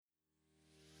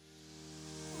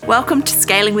Welcome to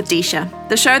Scaling with Disha,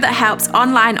 the show that helps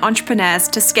online entrepreneurs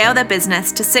to scale their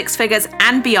business to six figures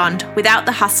and beyond without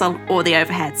the hustle or the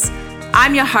overheads.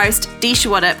 I'm your host, Disha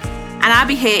Waddup, and I'll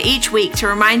be here each week to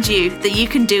remind you that you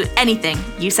can do anything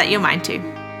you set your mind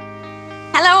to.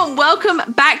 Hello and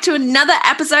welcome back to another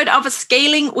episode of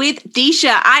Scaling with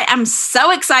Disha. I am so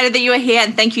excited that you are here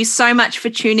and thank you so much for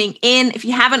tuning in. If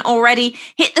you haven't already,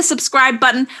 hit the subscribe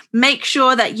button. Make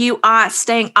sure that you are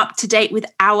staying up to date with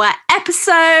our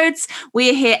episodes. We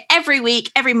are here every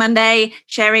week, every Monday,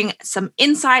 sharing some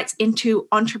insights into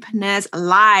entrepreneurs'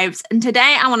 lives. And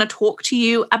today I want to talk to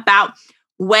you about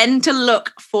when to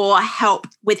look for help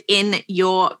within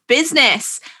your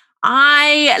business.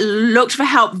 I looked for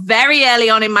help very early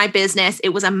on in my business. It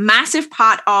was a massive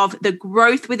part of the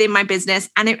growth within my business,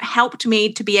 and it helped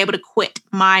me to be able to quit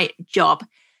my job.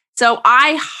 So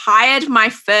I hired my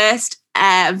first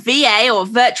VA or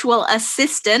virtual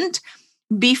assistant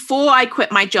before I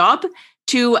quit my job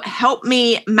to help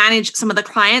me manage some of the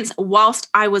clients whilst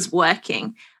I was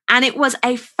working. And it was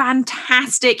a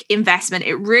fantastic investment.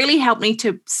 It really helped me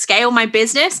to scale my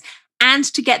business and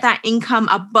to get that income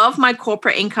above my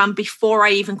corporate income before I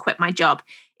even quit my job.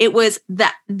 It was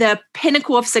the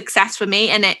pinnacle of success for me,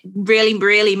 and it really,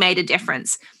 really made a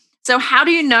difference. So how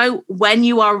do you know when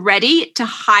you are ready to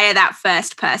hire that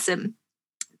first person?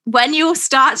 When you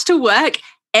start to work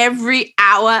every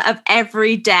hour of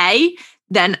every day,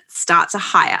 then start to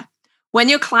hire. When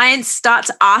your clients start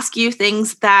to ask you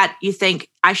things that you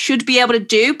think, I should be able to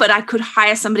do, but I could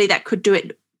hire somebody that could do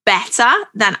it better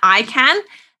than I can,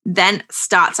 then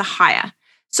start to hire.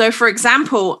 So for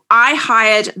example, I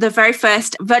hired the very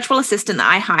first virtual assistant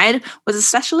that I hired was a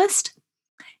specialist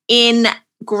in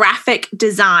graphic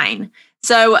design.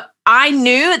 So I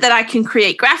knew that I can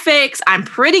create graphics. I'm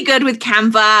pretty good with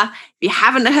Canva. If you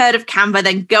haven't heard of Canva,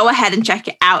 then go ahead and check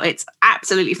it out. It's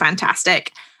absolutely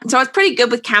fantastic. So I was pretty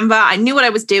good with Canva. I knew what I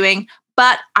was doing,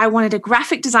 but I wanted a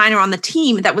graphic designer on the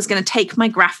team that was going to take my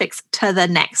graphics to the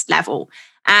next level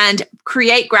and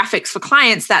create graphics for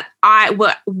clients that I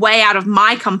were way out of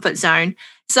my comfort zone.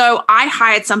 So I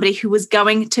hired somebody who was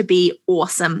going to be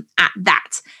awesome at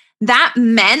that. That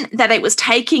meant that it was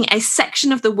taking a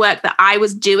section of the work that I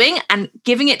was doing and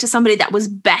giving it to somebody that was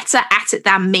better at it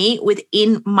than me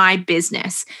within my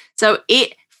business. So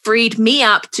it freed me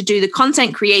up to do the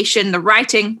content creation, the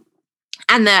writing,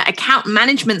 and the account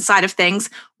management side of things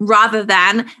rather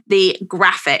than the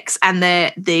graphics and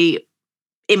the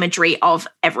imagery of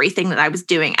everything that I was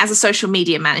doing as a social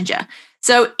media manager.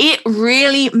 So it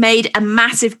really made a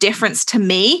massive difference to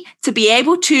me to be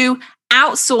able to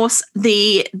outsource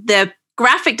the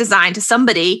graphic design to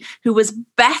somebody who was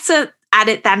better at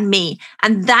it than me.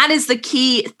 And that is the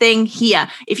key thing here.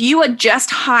 If you are just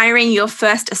hiring your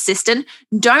first assistant,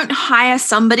 don't hire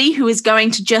somebody who is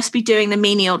going to just be doing the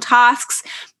menial tasks,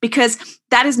 because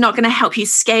that is not going to help you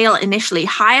scale initially.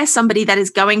 Hire somebody that is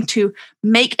going to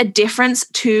make a difference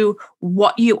to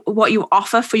what you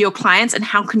offer for your clients and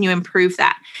how can you improve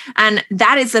that. And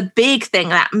that is a big thing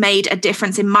that made a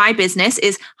difference in my business,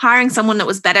 is hiring someone that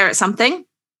was better at something,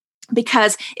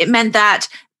 because it meant that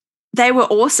they were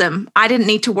awesome. I didn't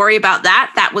need to worry about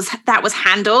that. That was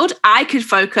handled. I could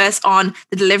focus on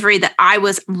the delivery that I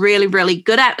was really, really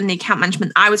good at, and the account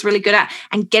management I was really good at,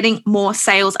 and getting more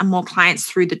sales and more clients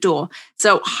through the door.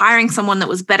 So hiring someone that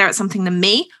was better at something than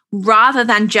me, rather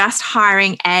than just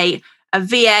hiring a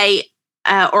VA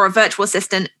or a virtual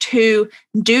assistant to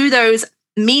do those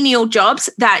menial jobs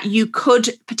that you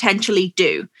could potentially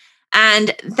do.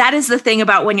 And that is the thing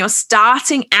about when you're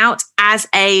starting out as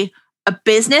a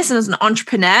business and as an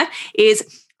entrepreneur,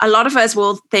 is a lot of us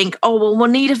will think, oh, well, we'll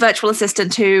need a virtual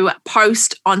assistant to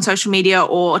post on social media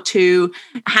or to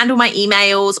handle my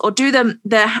emails or do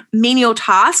the menial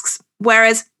tasks.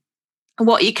 Whereas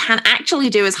what you can actually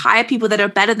do is hire people that are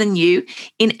better than you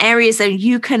in areas that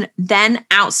you can then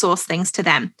outsource things to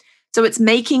them. So it's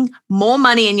making more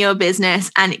money in your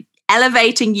business and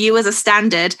elevating you as a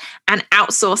standard and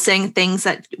outsourcing things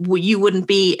that you wouldn't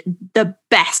be the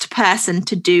best person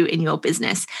to do in your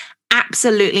business.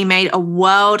 Absolutely made a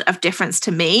world of difference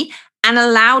to me and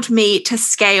allowed me to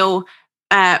scale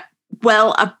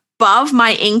well above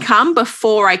my income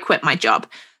before I quit my job.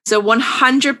 So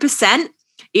 100%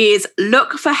 is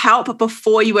look for help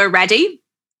before you are ready.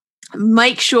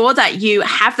 Make sure that you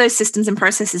have those systems and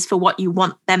processes for what you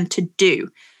want them to do.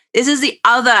 This is the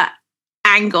other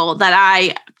angle that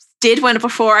I did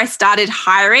before I started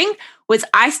hiring, was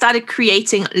I started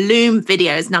creating Loom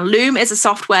videos. Now, Loom is a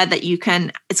software that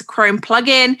it's a Chrome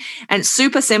plugin, and it's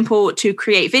super simple to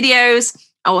create videos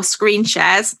or screen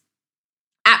shares.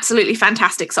 Absolutely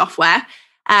fantastic software.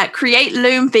 Create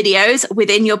Loom videos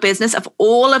within your business of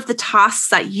all of the tasks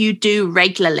that you do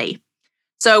regularly.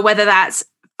 So whether that's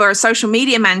for a social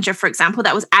media manager, for example,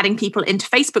 that was adding people into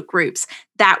Facebook groups,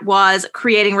 that was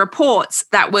creating reports,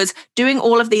 that was doing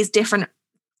all of these different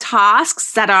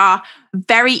tasks that are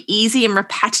very easy and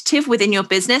repetitive within your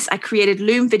business. I created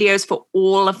Loom videos for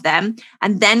all of them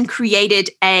and then created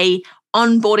a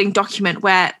onboarding document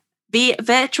where the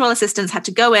virtual assistants had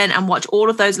to go in and watch all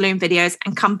of those Loom videos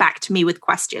and come back to me with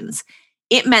questions.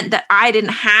 It meant that I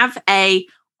didn't have a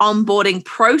onboarding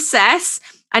process.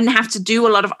 I didn't have to do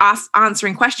a lot of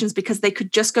answering questions because they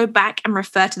could just go back and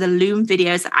refer to the Loom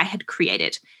videos that I had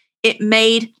created. It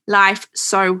made life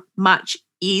so much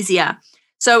easier.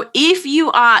 So if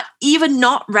you are even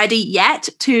not ready yet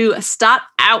to start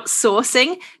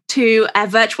outsourcing to a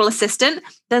virtual assistant,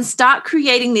 then start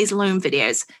creating these Loom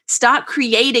videos. Start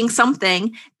creating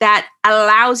something that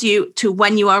allows you to,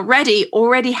 when you are ready,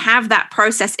 already have that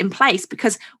process in place,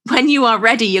 because when you are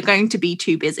ready, you're going to be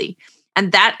too busy.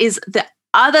 And that is the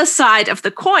other side of the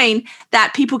coin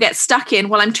that people get stuck in.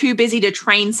 Well, I'm too busy to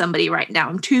train somebody right now.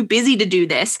 I'm too busy to do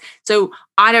this. So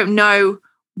I don't know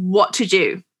what to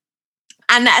do.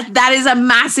 And that is a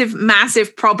massive,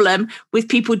 massive problem with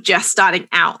people just starting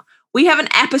out. We have an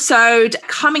episode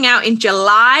coming out in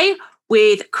July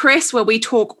with Chris where we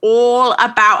talk all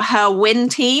about her WIN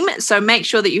team. So make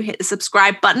sure that you hit the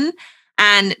subscribe button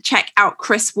and check out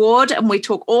Chris Ward. And we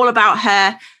talk all about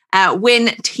her WIN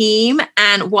team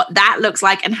and what that looks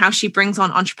like and how she brings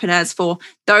on entrepreneurs for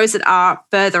those that are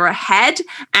further ahead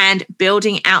and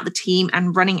building out the team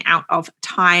and running out of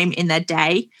time in their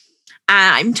day.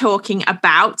 I'm talking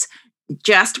about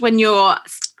just when you're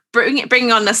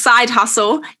bringing on the side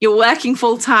hustle, you're working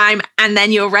full time, and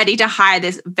then you're ready to hire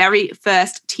this very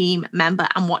first team member.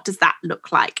 And what does that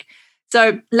look like?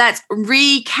 So let's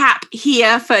recap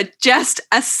here for just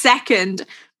a second.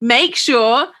 Make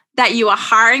sure that you are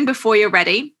hiring before you're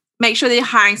ready. Make sure that you're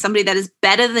hiring somebody that is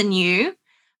better than you.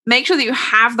 Make sure that you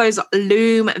have those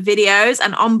Loom videos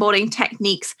and onboarding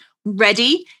techniques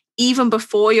ready even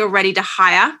before you're ready to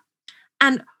hire.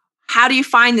 And how do you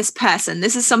find this person?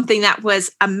 This is something that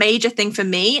was a major thing for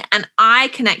me. And I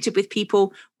connected with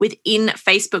people within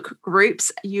Facebook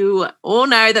groups. You all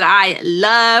know that I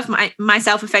love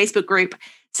myself a Facebook group.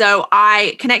 So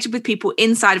I connected with people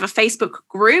inside of a Facebook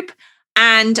group.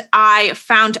 And I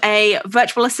found a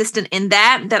virtual assistant in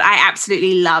there that I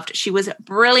absolutely loved. She was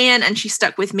brilliant and she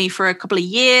stuck with me for a couple of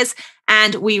years.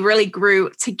 And we really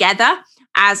grew together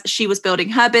as she was building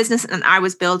her business and I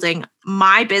was building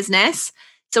my business.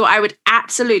 So I would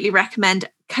absolutely recommend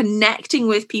connecting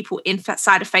with people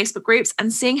inside of Facebook groups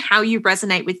and seeing how you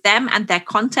resonate with them and their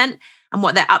content and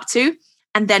what they're up to,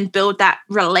 and then build that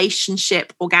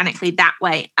relationship organically that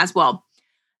way as well.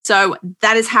 So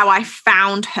that is how I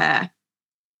found her.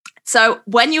 So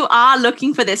when you are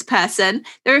looking for this person,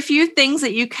 there are a few things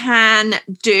that you can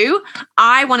do.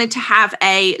 I wanted to have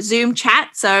a Zoom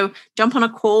chat, so jump on a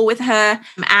call with her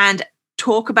and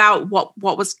talk about what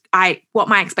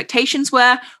my expectations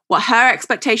were, what her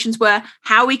expectations were,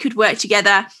 how we could work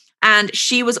together. And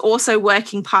she was also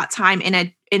working part-time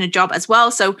in a job as well.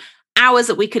 So hours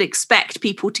that we could expect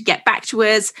people to get back to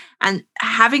us, and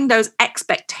having those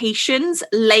expectations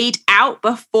laid out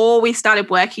before we started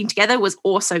working together was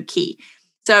also key.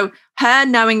 So her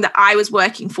knowing that I was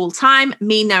working full time,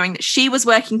 me knowing that she was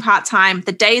working part time,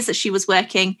 the days that she was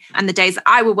working and the days that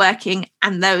I were working,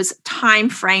 and those time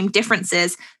frame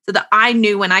differences, so that I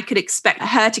knew when I could expect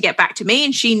her to get back to me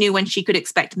and she knew when she could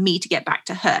expect me to get back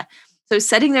to her. So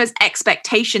setting those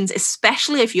expectations,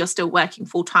 especially if you're still working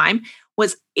full time,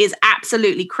 is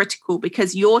absolutely critical,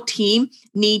 because your team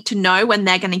need to know when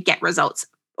they're going to get results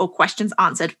or questions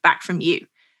answered back from you.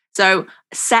 So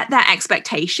set that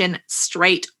expectation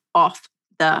straight off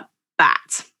the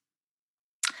bat.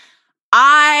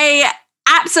 I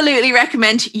absolutely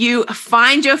recommend you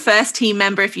find your first team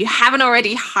member. If you haven't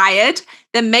already hired,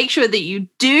 then make sure that you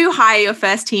do hire your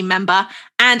first team member,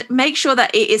 and make sure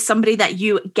that it is somebody that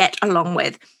you get along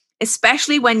with.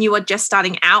 Especially when you are just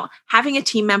starting out, having a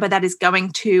team member that is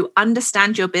going to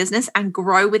understand your business and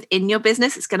grow within your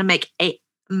business is going to make a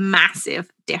massive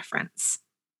difference.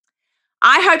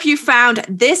 I hope you found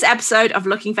this episode of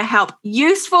Looking for Help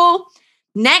useful.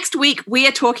 Next week, we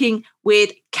are talking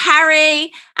with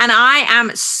Carrie, and I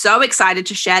am so excited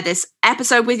to share this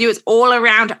episode with you. It's all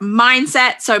around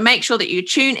mindset. So make sure that you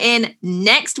tune in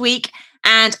next week,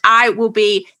 and I will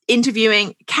be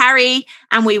interviewing Carrie,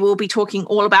 and we will be talking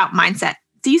all about mindset.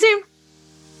 See you soon.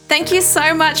 Thank you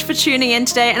so much for tuning in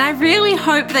today, and I really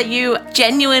hope that you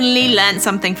genuinely learned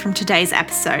something from today's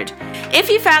episode. If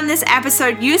you found this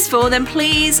episode useful, then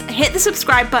please hit the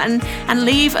subscribe button and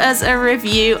leave us a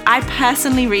review. I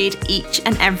personally read each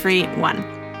and every one.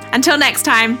 Until next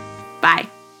time, bye.